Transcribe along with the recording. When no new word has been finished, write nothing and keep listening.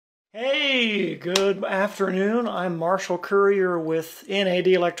Hey, good afternoon. I'm Marshall Courier with NAD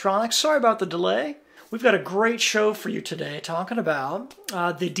Electronics. Sorry about the delay. We've got a great show for you today talking about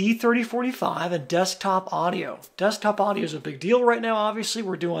the D3045 and desktop audio. Desktop audio is a big deal right now. Obviously,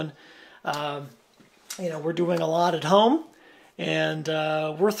 we're doing we're doing a lot at home, and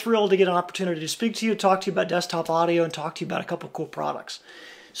we're thrilled to get an opportunity to speak to you, talk to you about desktop audio, and talk to you about a couple of cool products.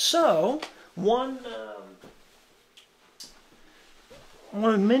 So, I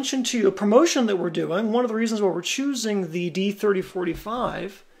want to mention to you a promotion that we're doing. One of the reasons why we're choosing the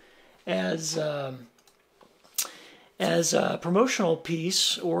D3045 as a promotional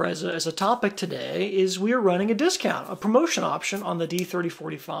piece or as a topic today is we are running a discount, a promotion option on the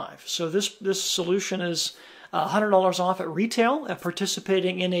D3045. So this solution is $100 off at retail at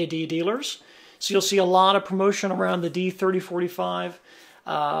participating NAD dealers. So you'll see a lot of promotion around the D3045.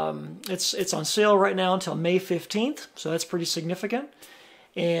 It's on sale right now until May 15th, so that's pretty significant.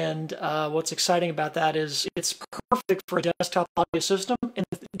 And what's exciting about that is it's perfect for a desktop audio system, and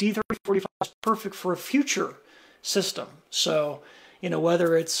the D3045 is perfect for a future system. So,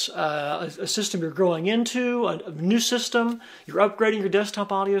 whether it's a system you're growing into, a new system, you're upgrading your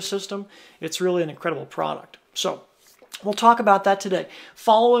desktop audio system, it's really an incredible product. So, we'll talk about that today.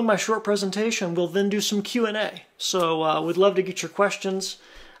 Following my short presentation, we'll then do some Q&A. So, we'd love to get your questions.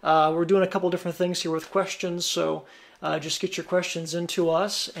 We're doing a couple different things here with questions, so just get your questions into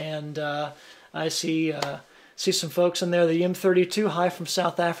us. And I see some folks in there. The M32, hi from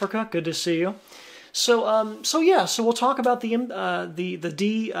South Africa. Good to see you. So we'll talk about the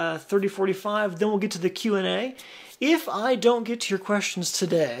D3045. Then we'll get to the Q&A. If I don't get to your questions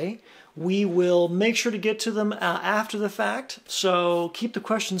today, we will make sure to get to them after the fact. So keep the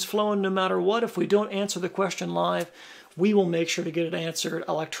questions flowing no matter what. If we don't answer the question live, we will make sure to get it answered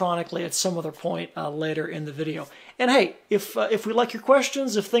electronically at some other point later in the video. And hey, if we like your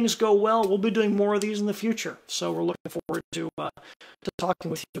questions, if things go well, we'll be doing more of these in the future. So we're looking forward to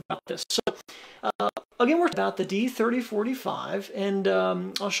talking with you about this. So again, we're about the D3045, and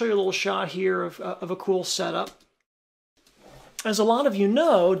I'll show you a little shot here of a cool setup. As a lot of you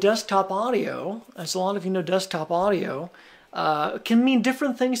know, desktop audio can mean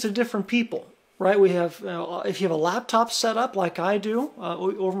different things to different people. Right, we have, if you have a laptop setup like I do,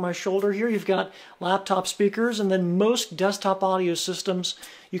 over my shoulder here, you've got laptop speakers, and then most desktop audio systems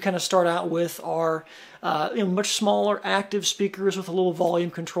you kind of start out with are much smaller active speakers with a little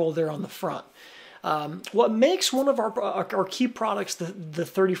volume control there on the front. What makes one of our key products, the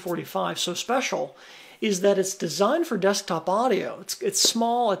 3045, so special is that it's designed for desktop audio. It's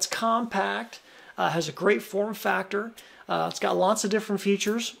small, it's compact, has a great form factor, it's got lots of different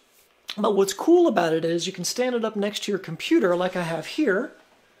features. But what's cool about it is you can stand it up next to your computer like I have here,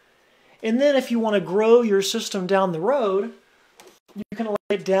 and then if you want to grow your system down the road, you can lay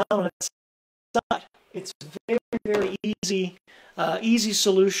it down on its side. It's a very, very easy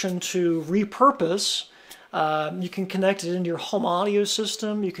solution to repurpose. You can connect it into your home audio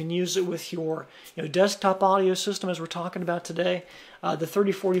system. You can use it with your desktop audio system, as we're talking about today. The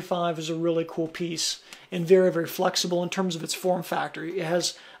 3045 is a really cool piece and very, very flexible in terms of its form factor. It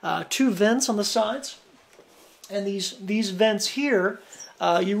has two vents on the sides, and these vents here,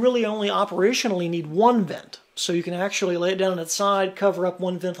 you really only operationally need one vent. So you can actually lay it down on its side, cover up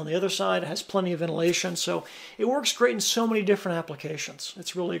one vent on the other side. It has plenty of ventilation, so it works great in so many different applications.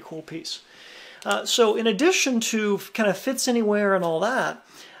 It's really a cool piece. So in addition to kind of fits anywhere and all that,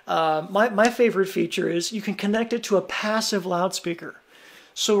 my favorite feature is you can connect it to a passive loudspeaker.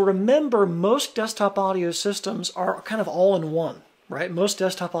 So remember, most desktop audio systems are kind of all-in-one, right? Most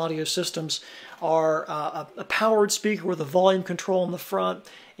desktop audio systems are a powered speaker with a volume control in the front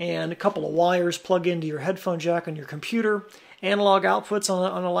and a couple of wires plug into your headphone jack on your computer. Analog outputs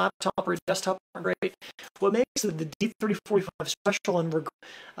on a laptop or a desktop are great. What makes the D3045 special in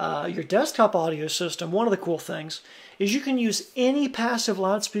your desktop audio system, one of the cool things, is you can use any passive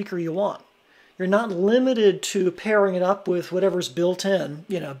loudspeaker you want. You're not limited to pairing it up with whatever's built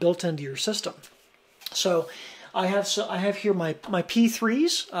into your system. So I have here my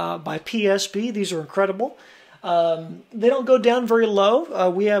P3s by PSB. These are incredible. They don't go down very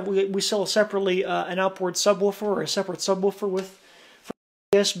low. We sell separately an outboard subwoofer or a separate subwoofer with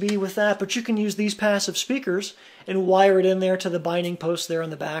PSB with that, but you can use these passive speakers and wire it in there to the binding post there on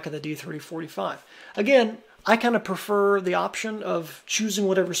the back of the D3045. Again, I kind of prefer the option of choosing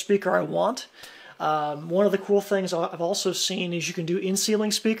whatever speaker I want. One of the cool things I've also seen is you can do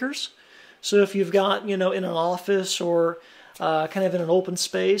in-ceiling speakers. So if you've got, in an office or kind of in an open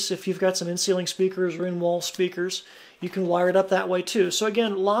space, if you've got some in-ceiling speakers or in-wall speakers, you can wire it up that way too. So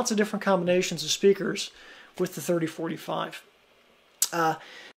again, lots of different combinations of speakers with the 3045.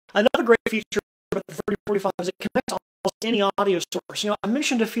 Another great feature about the 3045 is it connects almost any audio source. I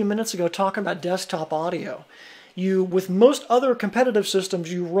mentioned a few minutes ago talking about desktop audio. With most other competitive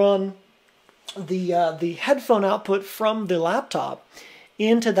systems, you run the headphone output from the laptop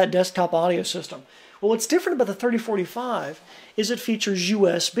into that desktop audio system. Well, what's different about the 3045 is it features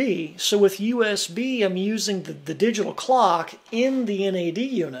USB. So with USB, I'm using the digital clock in the NAD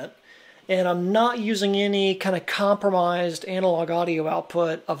unit, and I'm not using any kind of compromised analog audio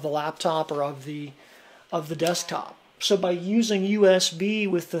output of the laptop or of the desktop. So by using USB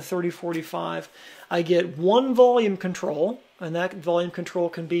with the 3045, I get one volume control, and that volume control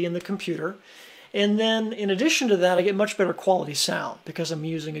can be in the computer. And then in addition to that, I get much better quality sound because I'm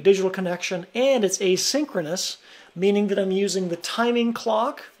using a digital connection, and it's asynchronous, meaning that I'm using the timing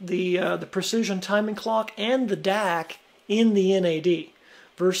clock, the precision timing clock, and the DAC in the NAD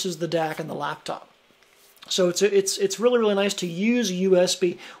versus the DAC in the laptop. So it's really, really nice to use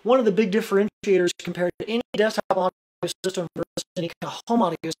USB. One of the big differentiators compared to any desktop audio system versus any kind of home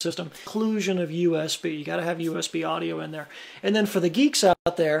audio system, inclusion of USB. You got to have USB audio in there. And then for the geeks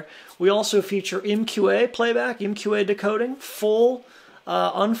out there, we also feature MQA playback, MQA decoding, full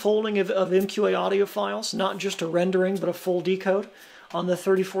unfolding of MQA audio files, not just a rendering, but a full decode on the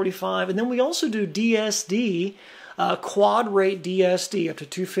 3045. And then we also do DSD, quad rate DSD up to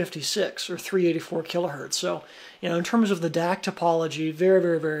 256 or 384 kilohertz. So, in terms of the DAC topology, very,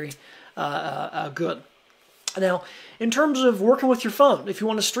 very, very good. Now, in terms of working with your phone, if you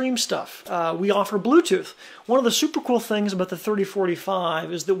want to stream stuff, we offer Bluetooth. One of the super cool things about the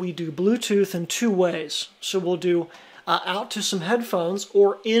 3045 is that we do Bluetooth in two ways. So we'll do out to some headphones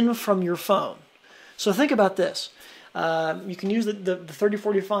or in from your phone. So think about this. You can use the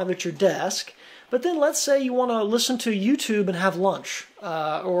 3045 at your desk, but then let's say you want to listen to YouTube and have lunch,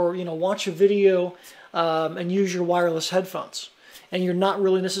 or watch a video and use your wireless headphones, and you're not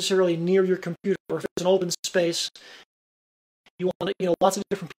really necessarily near your computer, or if it's an open space, you want lots of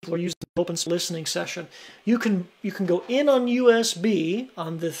different people are using the open listening session. You can go in on USB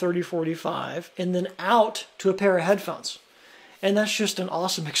on the 3045 and then out to a pair of headphones, and that's just an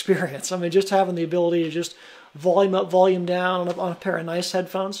awesome experience. I mean, just having the ability to just volume up, volume down on a pair of nice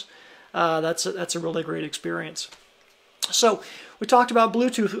headphones, that's a really great experience. So we talked about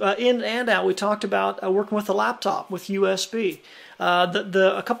Bluetooth in and out. We talked about working with a laptop with USB.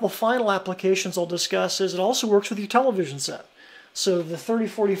 A couple of final applications I'll discuss is it also works with your television set. So the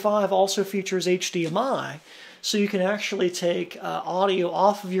 3045 also features HDMI, so you can actually take audio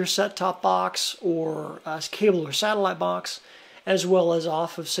off of your set-top box or cable or satellite box, as well as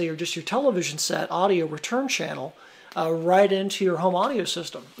off of, say, just your television set audio return channel, right into your home audio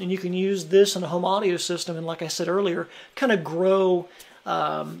system. And you can use this in a home audio system, and like I said earlier, kind of grow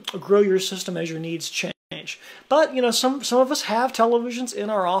your system as your needs change. But some of us have televisions in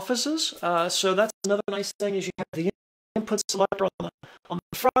our offices, so that's another nice thing is you have the input selector on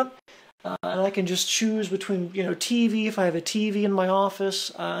the front, and I can just choose between TV if I have a TV in my office,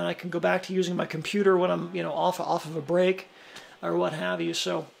 and I can go back to using my computer when I'm off of a break or what have you.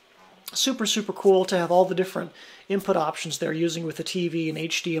 So super, super cool to have all the different input options there using with the TV and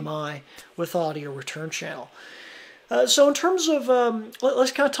HDMI with audio return channel. So in terms of,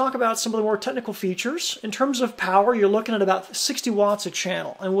 let's kind of talk about some of the more technical features. In terms of power, you're looking at about 60 watts a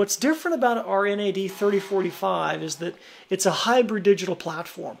channel. And what's different about our NAD 3045 is that it's a hybrid digital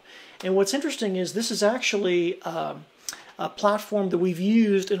platform. And what's interesting is this is actually a platform that we've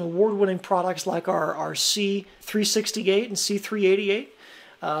used in award-winning products like our C368 and C388.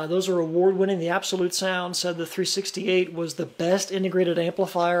 Those are award-winning. The Absolute Sound said the 368 was the best integrated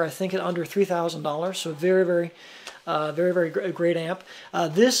amplifier, I think at under $3,000, so very, very great amp.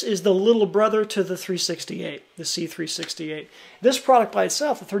 This is the little brother to the 368, the C368. This product by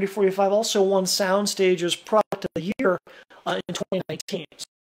itself, the 3045, also won SoundStage's Product of the Year in 2019.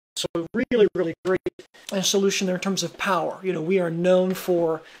 So really, really great solution there in terms of power. We are known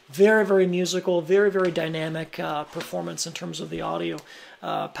for very, very musical, very, very dynamic performance in terms of the audio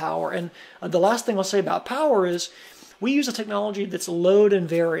power. And the last thing I'll say about power is we use a technology that's load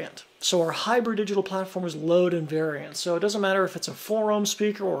invariant. So our hybrid digital platform is load invariant. So it doesn't matter if it's a 4-ohm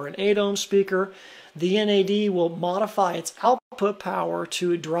speaker or an 8-ohm speaker, the NAD will modify its output power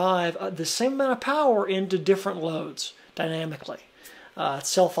to drive the same amount of power into different loads dynamically. It's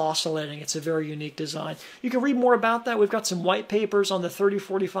self-oscillating. It's a very unique design. You can read more about that. We've got some white papers on the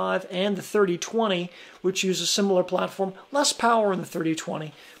 3045 and the 3020, which use a similar platform. Less power in the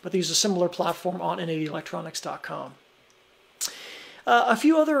 3020, but they use a similar platform on nadelectronics.com. A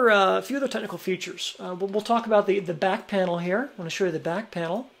few other technical features. We'll talk about the back panel here. I want to show you the back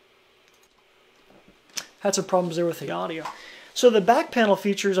panel. Had some problems there with the audio. So the back panel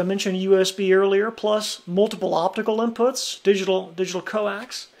features, I mentioned USB earlier, plus multiple optical inputs, digital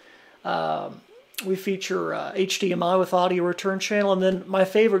coax. We feature HDMI with audio return channel, and then my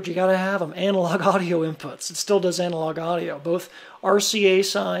favorite, you gotta have them, analog audio inputs. It still does analog audio, both RCA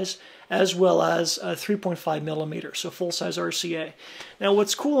size as well as 3.5 millimeters, so full-size RCA. Now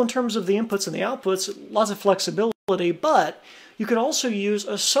what's cool in terms of the inputs and the outputs, lots of flexibility, but you can also use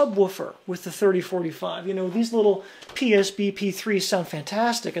a subwoofer with the 3045. You know, these little PSB P3s sound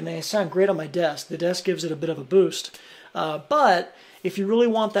fantastic, and they sound great on my desk. The desk gives it a bit of a boost. But if you really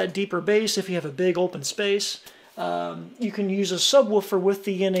want that deeper bass, if you have a big open space, you can use a subwoofer with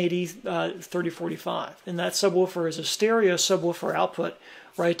the NAD 3045. And that subwoofer is a stereo subwoofer output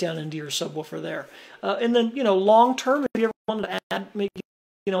right down into your subwoofer there. And then, you know, long term, if you ever wanted to add maybe,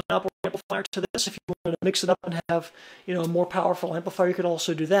 you know, an output amplifier to this, if you wanted to mix it up and have, you know, a more powerful amplifier, you could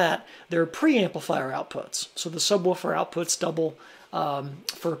also do that. They're preamplifier outputs. So the subwoofer outputs double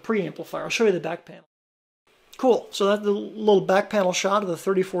for a preamplifier. I'll show you the back panel. Cool. So that's the little back panel shot of the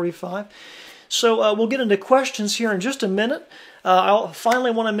 3045. So we'll get into questions here in just a minute. I'll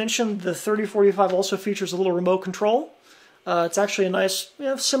finally want to mention the 3045 also features a little remote control. It's actually a nice, you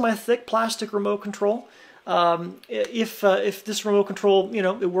know, semi-thick plastic remote control. If this remote control, you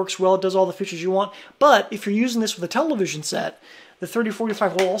know, it works well, it does all the features you want. But if you're using this with a television set, the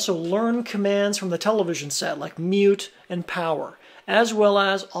 3045 will also learn commands from the television set, like mute and power, as well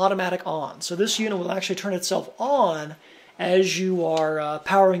as automatic on. So this unit will actually turn itself on as you are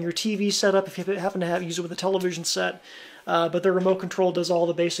powering your TV setup, if you happen to use it with a television set. But the remote control does all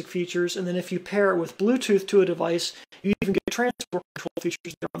the basic features, and then if you pair it with Bluetooth to a device, you even get transport control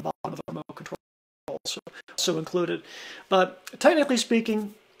features there on the bottom of the remote control, so included. But technically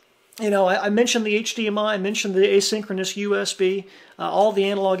speaking, you know, I mentioned the HDMI, I mentioned the asynchronous USB, all the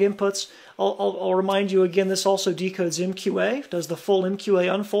analog inputs. I'll remind you again, this also decodes MQA, does the full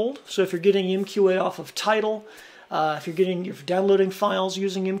MQA unfold. So if you're getting MQA off of Tidal, if you're downloading files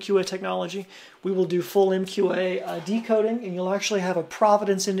using MQA technology, we will do full MQA decoding, and you'll actually have a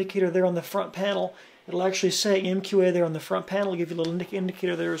provenance indicator there on the front panel. It'll actually say MQA there on the front panel, give you a little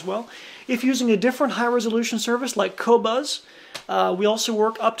indicator there as well. If using a different high-resolution service like Qobuz, we also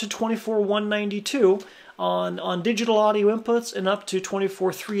work up to 24192 on digital audio inputs and up to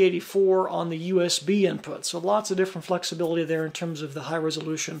 24384 on the USB inputs. So lots of different flexibility there in terms of the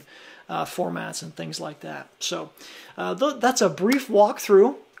high-resolution formats and things like that. So that's a brief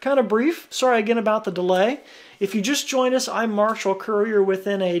walkthrough, kind of brief. Sorry again about the delay. If you just joined us, I'm Marshall Courier with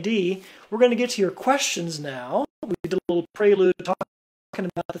NAD. We're going to get to your questions now. We did a little prelude talking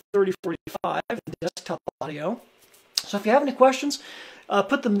about the 3045 and desktop audio. So if you have any questions,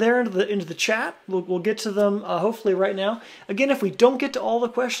 put them there into the chat. We'll get to them hopefully right now. Again, if we don't get to all the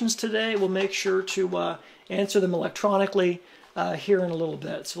questions today, we'll make sure to answer them electronically here in a little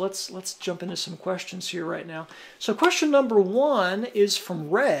bit. So let's jump into some questions here right now. So question number 1 is from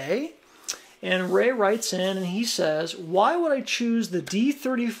Ray, and Ray writes in and he says, why would I choose the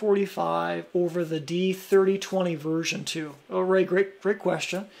D3045 over the D3020 version 2? Oh, Ray, great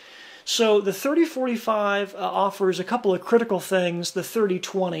question. So the 3045 offers a couple of critical things the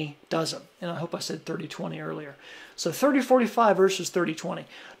 3020 doesn't, and I hope I said 3020 earlier. So 3045 versus 3020.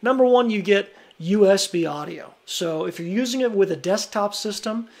 Number 1, you get USB audio. So if you're using it with a desktop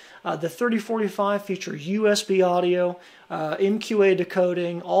system, the 3045 features USB audio, MQA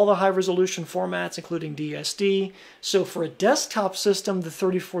decoding, all the high-resolution formats, including DSD. So for a desktop system, the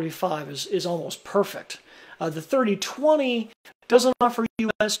 3045 is almost perfect. The 3020 doesn't offer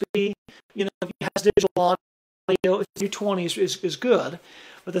USB. You know, it has digital audio. The 3020 is good,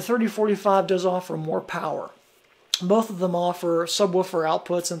 but the 3045 does offer more power. Both of them offer subwoofer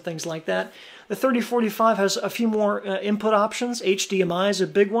outputs and things like that. The 3045 has a few more input options. HDMI is a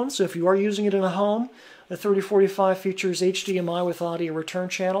big one, so if you are using it in a home, the 3045 features HDMI with audio return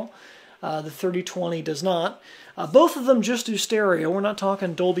channel. The 3020 does not. Both of them just do stereo. We're not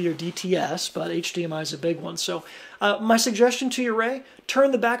talking Dolby or DTS, but HDMI is a big one. So my suggestion to you, Ray,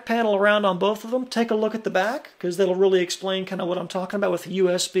 turn the back panel around on both of them. Take a look at the back, because that'll really explain kind of what I'm talking about with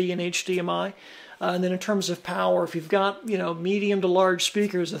USB and HDMI. And then in terms of power, if you've got, you know, medium to large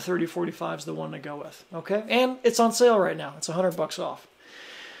speakers, the 3045 is the one to go with. Okay, and it's on sale right now. It's $100 off.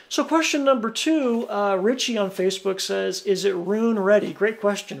 So question number 2, Richie on Facebook says, is it Roon ready? Great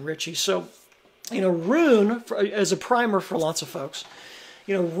question, Richie. So, you know, Roon, as a primer for lots of folks,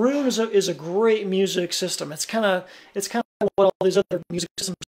 you know, Roon is a great music system. It's kind of what all these other music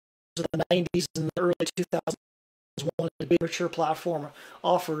systems of the 90s and the early 2000s wanted to be. A mature platform,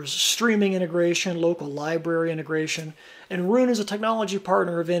 offers streaming integration, local library integration, and Roon is a technology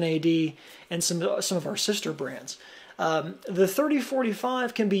partner of NAD and some of our sister brands. The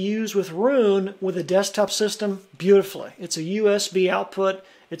 3045 can be used with Roon with a desktop system beautifully. It's a USB output.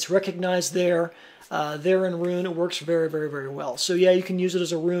 It's recognized there. There in Roon, it works very, very, very well. So yeah, you can use it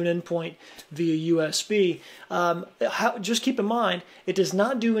as a Roon endpoint via USB. Just keep in mind, it does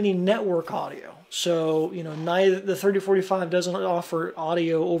not do any network audio. So, you know, neither the 3045 doesn't offer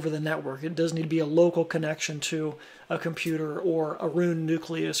audio over the network. It does need to be a local connection to a computer or a Roon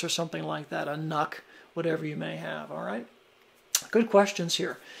nucleus or something like that, a NUC, whatever you may have, all right? Good questions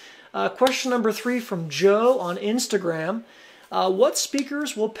here. Question number 3 from Joe on Instagram. What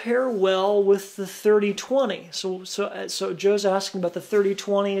speakers will pair well with the 3020? So Joe's asking about the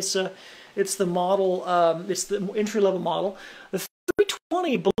 3020. It's the model. It's the entry-level model. The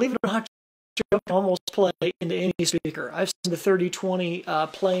 3020, believe it or not, Joe can almost play into any speaker. I've seen the 3020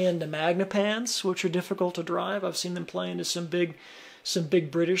 play into Magnapans, which are difficult to drive. I've seen them play into some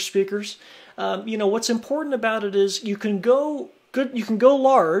big British speakers. You know, what's important about it is you can go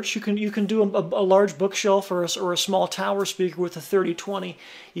large. You can do a large bookshelf or a small tower speaker with a 3020.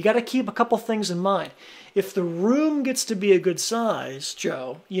 You got to keep a couple things in mind. If the room gets to be a good size,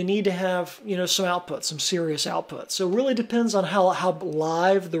 Joe, you need to have, you know, some output, some serious output. So it really depends on how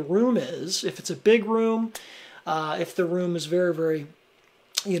live the room is. If it's a big room, if the room is very, very,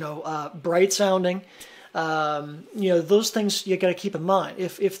 you know, bright sounding. You know, those things you got to keep in mind.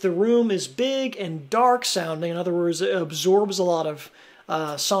 If the room is big and dark sounding, in other words, it absorbs a lot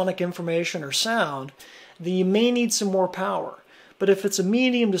of sonic information or sound, then you may need some more power. But if it's a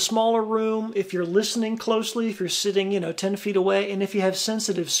medium to smaller room, if you're listening closely, if you're sitting, you know, 10 feet away, and if you have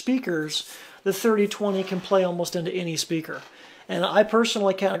sensitive speakers, the 3020 can play almost into any speaker. And I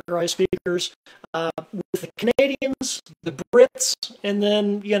personally categorize speakers with the Canadians, the Brits, and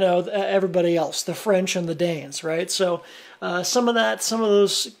then, you know, everybody else, the French and the Danes, right? So some of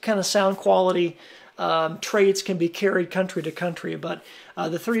those kind of sound quality traits can be carried country to country, but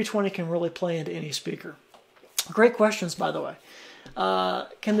the 3020 can really play into any speaker. Great questions, by the way.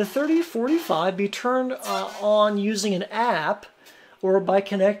 Can the 3045 be turned on using an app or by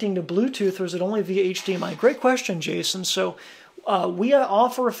connecting to Bluetooth, or is it only via HDMI? Great question, Jason. So we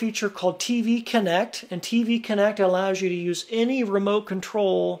offer a feature called TV Connect, and TV Connect allows you to use any remote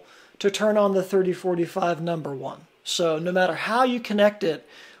control to turn on the 3045 #1. So no matter how you connect it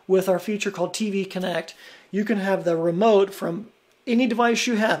with our feature called TV Connect, you can have the remote from any device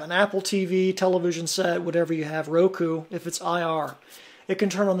you have, an Apple TV, television set, whatever you have, Roku, if it's IR, it can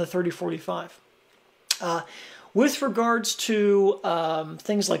turn on the 3045. With regards to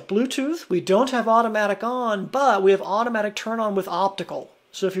things like Bluetooth, we don't have automatic on, but we have automatic turn on with optical.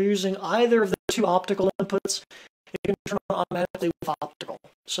 So if you're using either of the two optical inputs, it can turn on automatically with optical.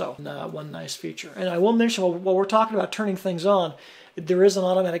 So one nice feature. And I will mention, while we're talking about turning things on, there is an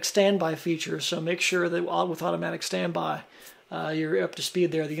automatic standby feature, so make sure that with automatic standby, you're up to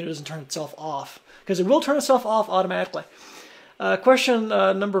speed there. The unit doesn't turn itself off, because it will turn itself off automatically. Question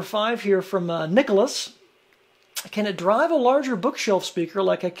number 5 here from Nicholas. Can it drive a larger bookshelf speaker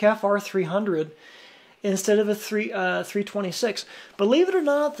like a KEF R300 instead of a 326? Believe it or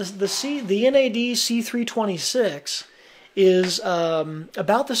not, the NAD C326 is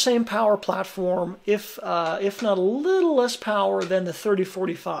about the same power platform, if not a little less power than the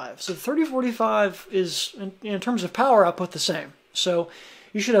 3045. So the 3045 is, in terms of power output, the same. So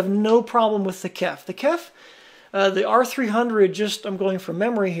you should have no problem with the KEF. The KEF, the R300, just I'm going from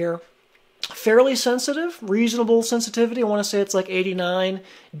memory here, fairly sensitive, reasonable sensitivity. I want to say it's like 89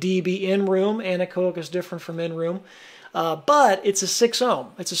 dB in room. Anechoic is different from in room, but it's a 6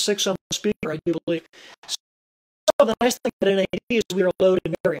 ohm. It's a 6 ohm speaker, I do believe. So the nice thing about NAD is we are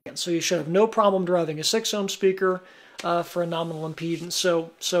loaded variant, so you should have no problem driving a 6 ohm speaker for a nominal impedance.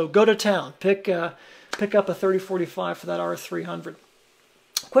 So go to town. Pick up a 3045 for that R300.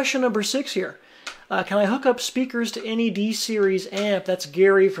 Question number 6 here. Can I hook up speakers to any D-series amp? That's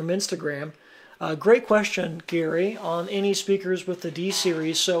Gary from Instagram. Great question, Gary, on any speakers with the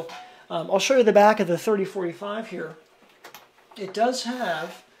D-series. So I'll show you the back of the 3045 here. It does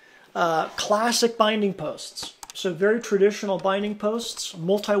have classic binding posts. So very traditional binding posts,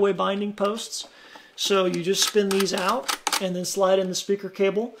 multi-way binding posts. So you just spin these out and then slide in the speaker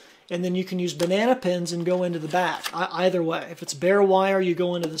cable, and then you can use banana pins and go into the back. Either way. If it's bare wire, you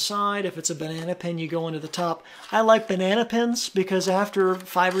go into the side. If it's a banana pin, you go into the top. I like banana pins because after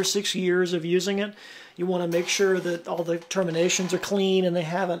 5 or 6 years of using it, you want to make sure that all the terminations are clean and they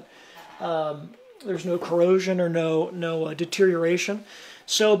haven't, there's no corrosion or no deterioration.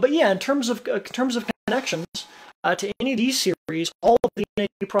 So, but yeah, in terms of connections to any D-series, all of the NAD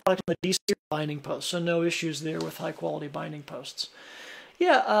product on the D-series binding posts, so no issues there with high-quality binding posts.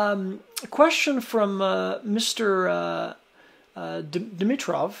 Yeah, a question from Mr.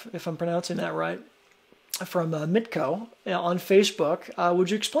 Dimitrov, if I'm pronouncing that right, from Mitko on Facebook. Would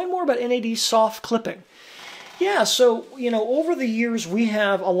you explain more about NAD soft clipping? Yeah, so, over the years we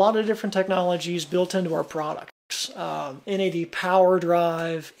have a lot of different technologies built into our products. NAD power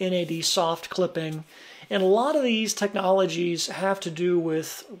drive, NAD soft clipping, and a lot of these technologies have to do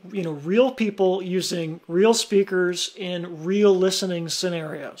with, real people using real speakers in real listening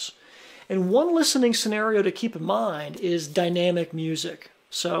scenarios. And one listening scenario to keep in mind is dynamic music.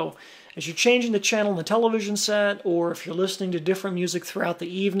 So as you're changing the channel in the television set, or if you're listening to different music throughout the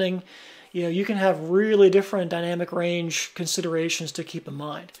evening, you can have really different dynamic range considerations to keep in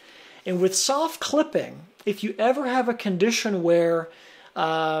mind. And with soft clipping, if you ever have a condition where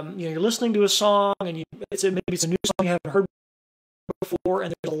you're listening to a song and maybe it's a new song you haven't heard before,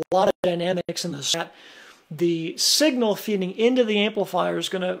 and there's a lot of dynamics in the set, the signal feeding into the amplifier is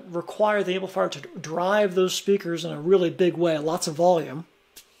going to require the amplifier to drive those speakers in a really big way, lots of volume.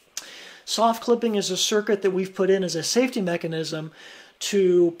 Soft clipping is a circuit that we've put in as a safety mechanism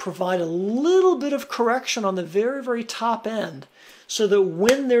to provide a little bit of correction on the very, very top end, so that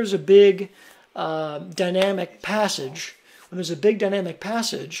when there's a big dynamic passage, the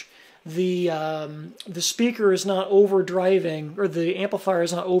speaker is not overdriving, or the amplifier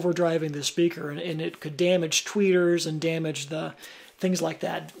is not overdriving the speaker, and it could damage tweeters and damage the things like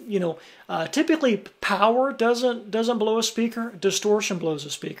that. Typically power doesn't blow a speaker, distortion blows a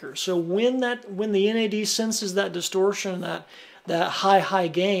speaker. So when the NAD senses that distortion, that high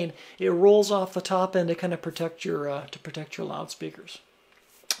gain, it rolls off the top end to kind of protect your loudspeakers.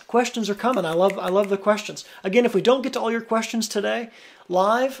 Questions are coming. I love the questions. Again, if we don't get to all your questions today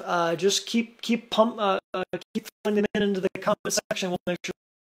live, just keep filling them into the comment section. We'll make sure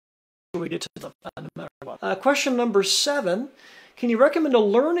we get to them no matter what. Question number 7. Can you recommend a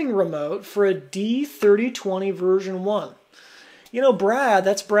learning remote for a D3020 version 1? Brad,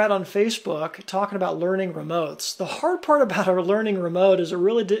 that's Brad on Facebook, talking about learning remotes. The hard part about our learning remote is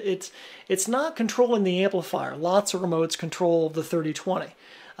it's not controlling the amplifier. Lots of remotes control the 3020.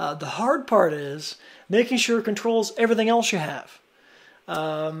 The hard part is making sure it controls everything else you have.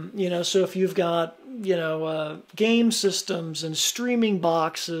 So if you've got, game systems and streaming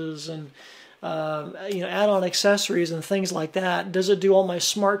boxes and, add-on accessories and things like that, does it do all my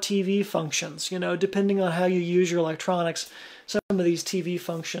smart TV functions? Depending on how you use your electronics, some of these TV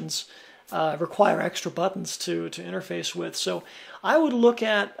functions require extra buttons to interface with. So I would look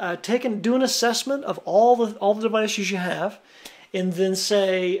at do an assessment of all the devices you have, and then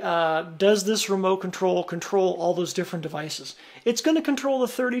say, does this remote control all those different devices? It's going to control the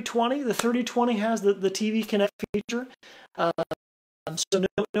 3020. The 3020 has the TV Connect feature, so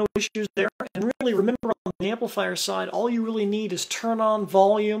no issues there. And really, remember, on the amplifier side, all you really need is turn on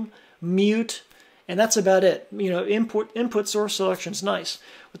volume, mute, and that's about it. Input source selection is nice.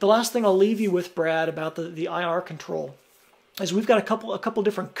 But the last thing I'll leave you with, Brad, about the IR control is we've got a couple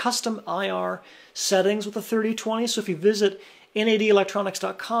different custom IR settings with the 3020. So if you visit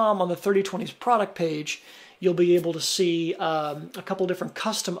nadelectronics.com on the 3020's product page, you'll be able to see a couple different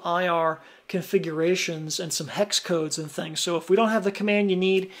custom IR configurations and some hex codes and things. So if we don't have the command you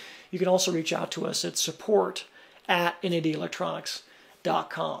need, you can also reach out to us at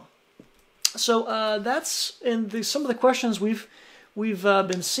support@nadelectronics.com. So that's some of the questions we've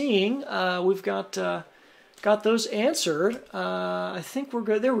been seeing. We've got those answered. I think we're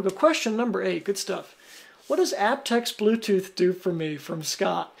good. There we go. Question number 8. Good stuff. What does aptX Bluetooth do for me? From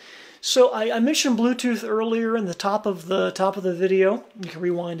Scott. So I mentioned Bluetooth earlier in the top of the video. You can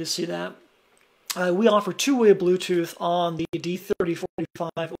rewind to see that. We offer two-way Bluetooth on the D3045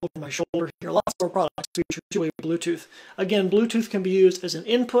 over my shoulder here. Lots of our products feature two-way Bluetooth. Again, Bluetooth can be used as an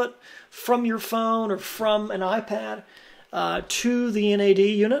input from your phone or from an iPad to the NAD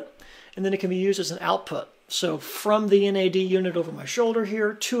unit, and then it can be used as an output. So from the NAD unit over my shoulder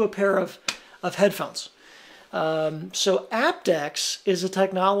here to a pair of headphones. So aptX is a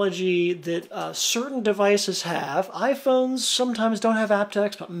technology that certain devices have. iPhones sometimes don't have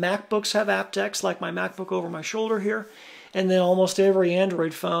aptX, but MacBooks have aptX, like my MacBook over my shoulder here. And then almost every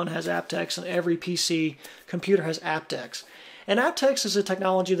Android phone has aptX, and every PC computer has aptX. And aptX is a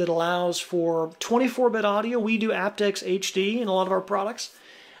technology that allows for 24-bit audio. We do aptX HD in a lot of our products,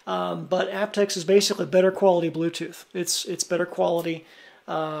 but aptX is basically better quality Bluetooth. It's better quality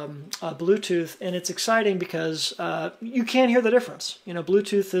Bluetooth, and it's exciting because you can't hear the difference.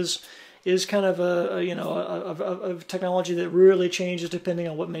 Bluetooth is kind of a technology that really changes depending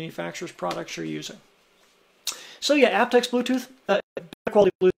on what manufacturer's products you're using. So yeah, aptX Bluetooth, better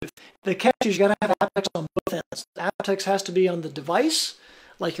quality Bluetooth. The catch is you got to have aptX on both ends. aptX has to be on the device,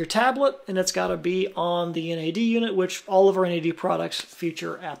 like your tablet, and it's got to be on the NAD unit, which all of our NAD products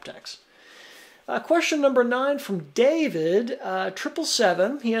feature aptX. Question number 9 from David,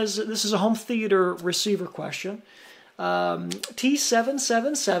 777. This is a home theater receiver question.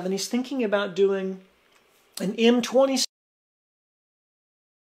 T777. He's thinking about doing an M20.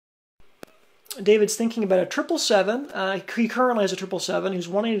 David's thinking about a 777. He currently has a 777. He's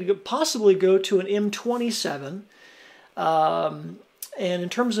wanting to possibly go to an M27. And in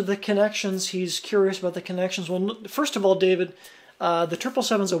terms of the connections, he's curious about the connections. Well, first of all, David, the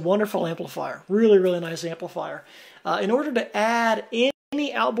 777 is a wonderful amplifier, really, really nice amplifier. In order to add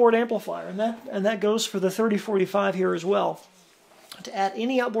any outboard amplifier, and that goes for the 3045 here as well, to add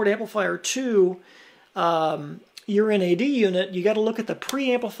any outboard amplifier to your NAD unit, you got to look at the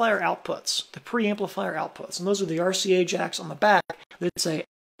preamplifier outputs. And those are the RCA jacks on the back that say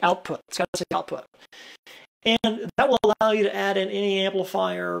output. It's got to say output. And that will allow you to add in any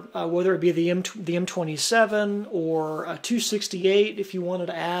amplifier, whether it be the M27 or a 268. If you wanted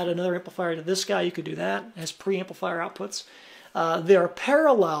to add another amplifier to this guy, you could do that. It has preamplifier outputs. They are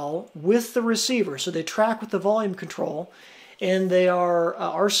parallel with the receiver, so they track with the volume control, and they are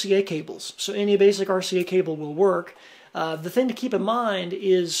RCA cables. So any basic RCA cable will work. The thing to keep in mind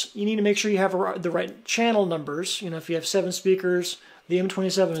is you need to make sure you have the right channel numbers. If you have 7 speakers, the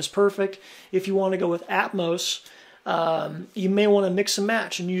M27 is perfect. If you want to go with Atmos, you may want to mix and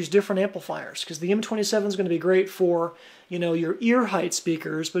match and use different amplifiers, because the M27 is going to be great for your ear height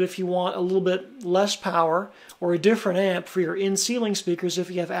speakers, but if you want a little bit less power or a different amp for your in-ceiling speakers, if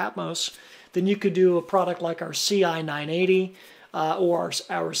you have Atmos, then you could do a product like our CI980 or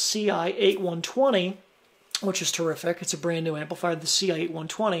our CI8120, which is terrific. It's a brand new amplifier, the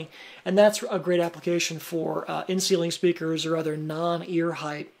CI8120, and that's a great application for in-ceiling speakers or other non-ear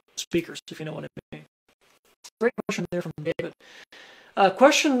height speakers, if you know what I mean. Great question there from David.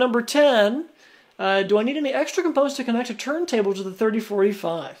 Question number 10, do I need any extra components to connect a turntable to the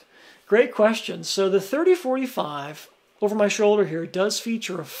 3045? Great question. So the 3045, over my shoulder here, does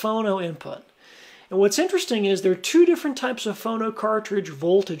feature a phono input. And what's interesting is there are 2 different types of phono cartridge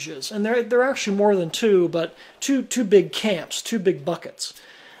voltages, and there are actually more than 2, but two big camps, 2 big buckets.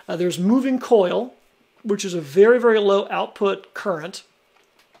 There's moving coil, which is a very, very low output current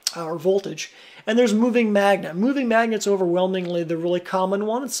or voltage, and there's moving magnet. Moving magnet's overwhelmingly the really common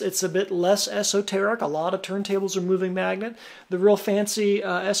one. It's a bit less esoteric. A lot of turntables are moving magnet. The real fancy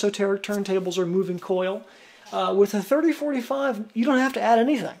esoteric turntables are moving coil. With a 3045, you don't have to add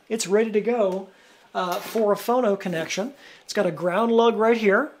anything. It's ready to go. For a phono connection. It's got a ground lug right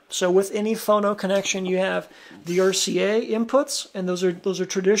here. So with any phono connection, you have the RCA inputs, and those are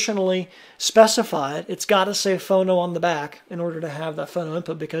traditionally specified. It's got to say phono on the back in order to have that phono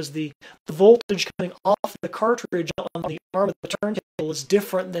input, because the voltage coming off the cartridge on the arm of the turntable is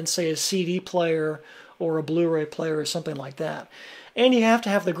different than, say, a CD player or a Blu-ray player or something like that. And you have to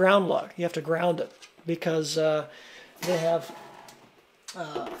have the ground lug. You have to ground it, because they have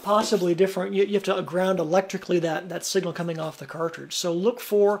possibly different. You have to ground electrically that signal coming off the cartridge. So look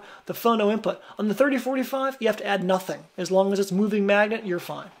for the phono input. On the 3045, you have to add nothing. As long as it's moving magnet, you're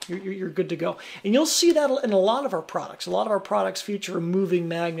fine. You're good to go. And you'll see that in a lot of our products. A lot of our products feature a moving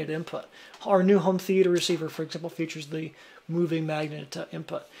magnet input. Our new home theater receiver, for example, features the moving magnet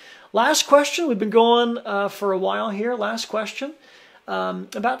input. Last question. We've been going for a while here. Last question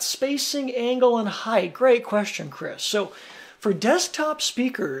about spacing, angle, and height. Great question, Chris. So for desktop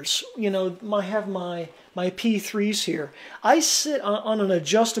speakers, I have my P3s here. I sit on an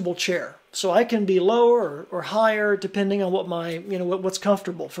adjustable chair, so I can be lower or higher depending on what what's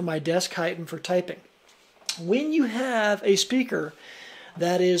comfortable for my desk height and for typing. When you have a speaker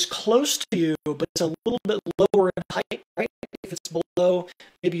that is close to you, but it's a little bit lower in height, right? If it's below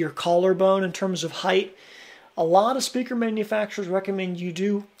maybe your collarbone in terms of height, a lot of speaker manufacturers recommend you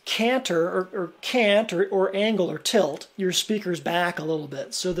do canter or cant or angle or tilt your speakers back a little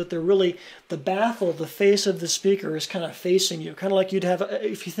bit, so that they're really, the baffle, the face of the speaker is kind of facing you. Kind of like you'd have,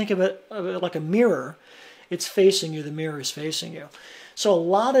 if you think of it like a mirror, it's facing you, the mirror is facing you. So a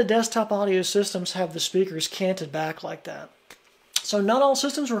lot of desktop audio systems have the speakers canted back like that. So not all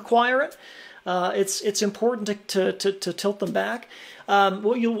systems require it. It's important to tilt them back.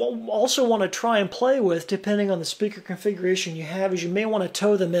 What you'll also want to try and play with, depending on the speaker configuration you have, is you may want to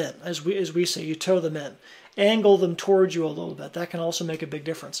toe them in, as we say, you toe them in. Angle them towards you a little bit. That can also make a big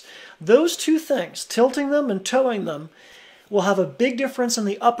difference. Those 2 things, tilting them and towing them, will have a big difference in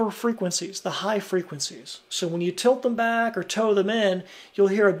the upper frequencies, the high frequencies. So when you tilt them back or toe them in, you'll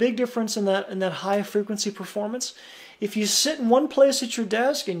hear a big difference in that high frequency performance. If you sit in one place at your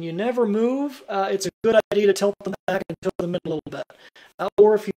desk and you never move, it's a good idea to tilt them back and tilt them in a little bit.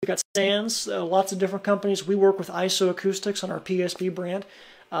 Or if you've got stands, lots of different companies. We work with ISO Acoustics on our PSP brand.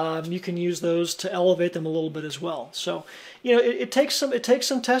 You can use those to elevate them a little bit as well. So, you know, it takes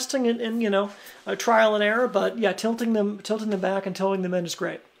some testing and you know, trial and error. But yeah, tilting them back and tilting them in is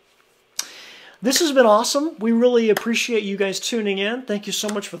great. This has been awesome. We really appreciate you guys tuning in. Thank you so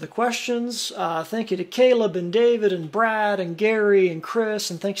much for the questions. Thank you to Caleb and David and Brad and Gary and Chris,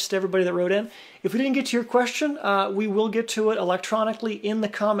 and thanks to everybody that wrote in. If we didn't get to your question, we will get to it electronically in the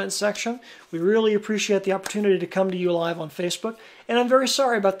comments section. We really appreciate the opportunity to come to you live on Facebook, and I'm very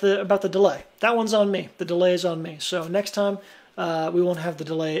sorry about the delay. That one's on me. The delay is on me. So next time we won't have the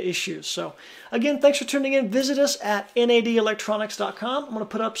delay issues. So again, thanks for tuning in. Visit us at nadelectronics.com. I'm going to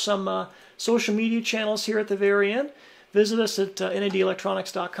put up some social media channels here at the very end. Visit us at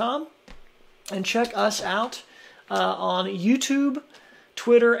nadelectronics.com and check us out on YouTube,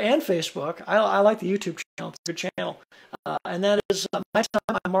 Twitter, and Facebook. I like the YouTube channel. It's a good channel. And that is my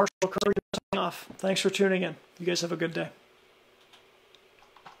time. I'm Marshall Curry. Signing off. Thanks for tuning in. You guys have a good day.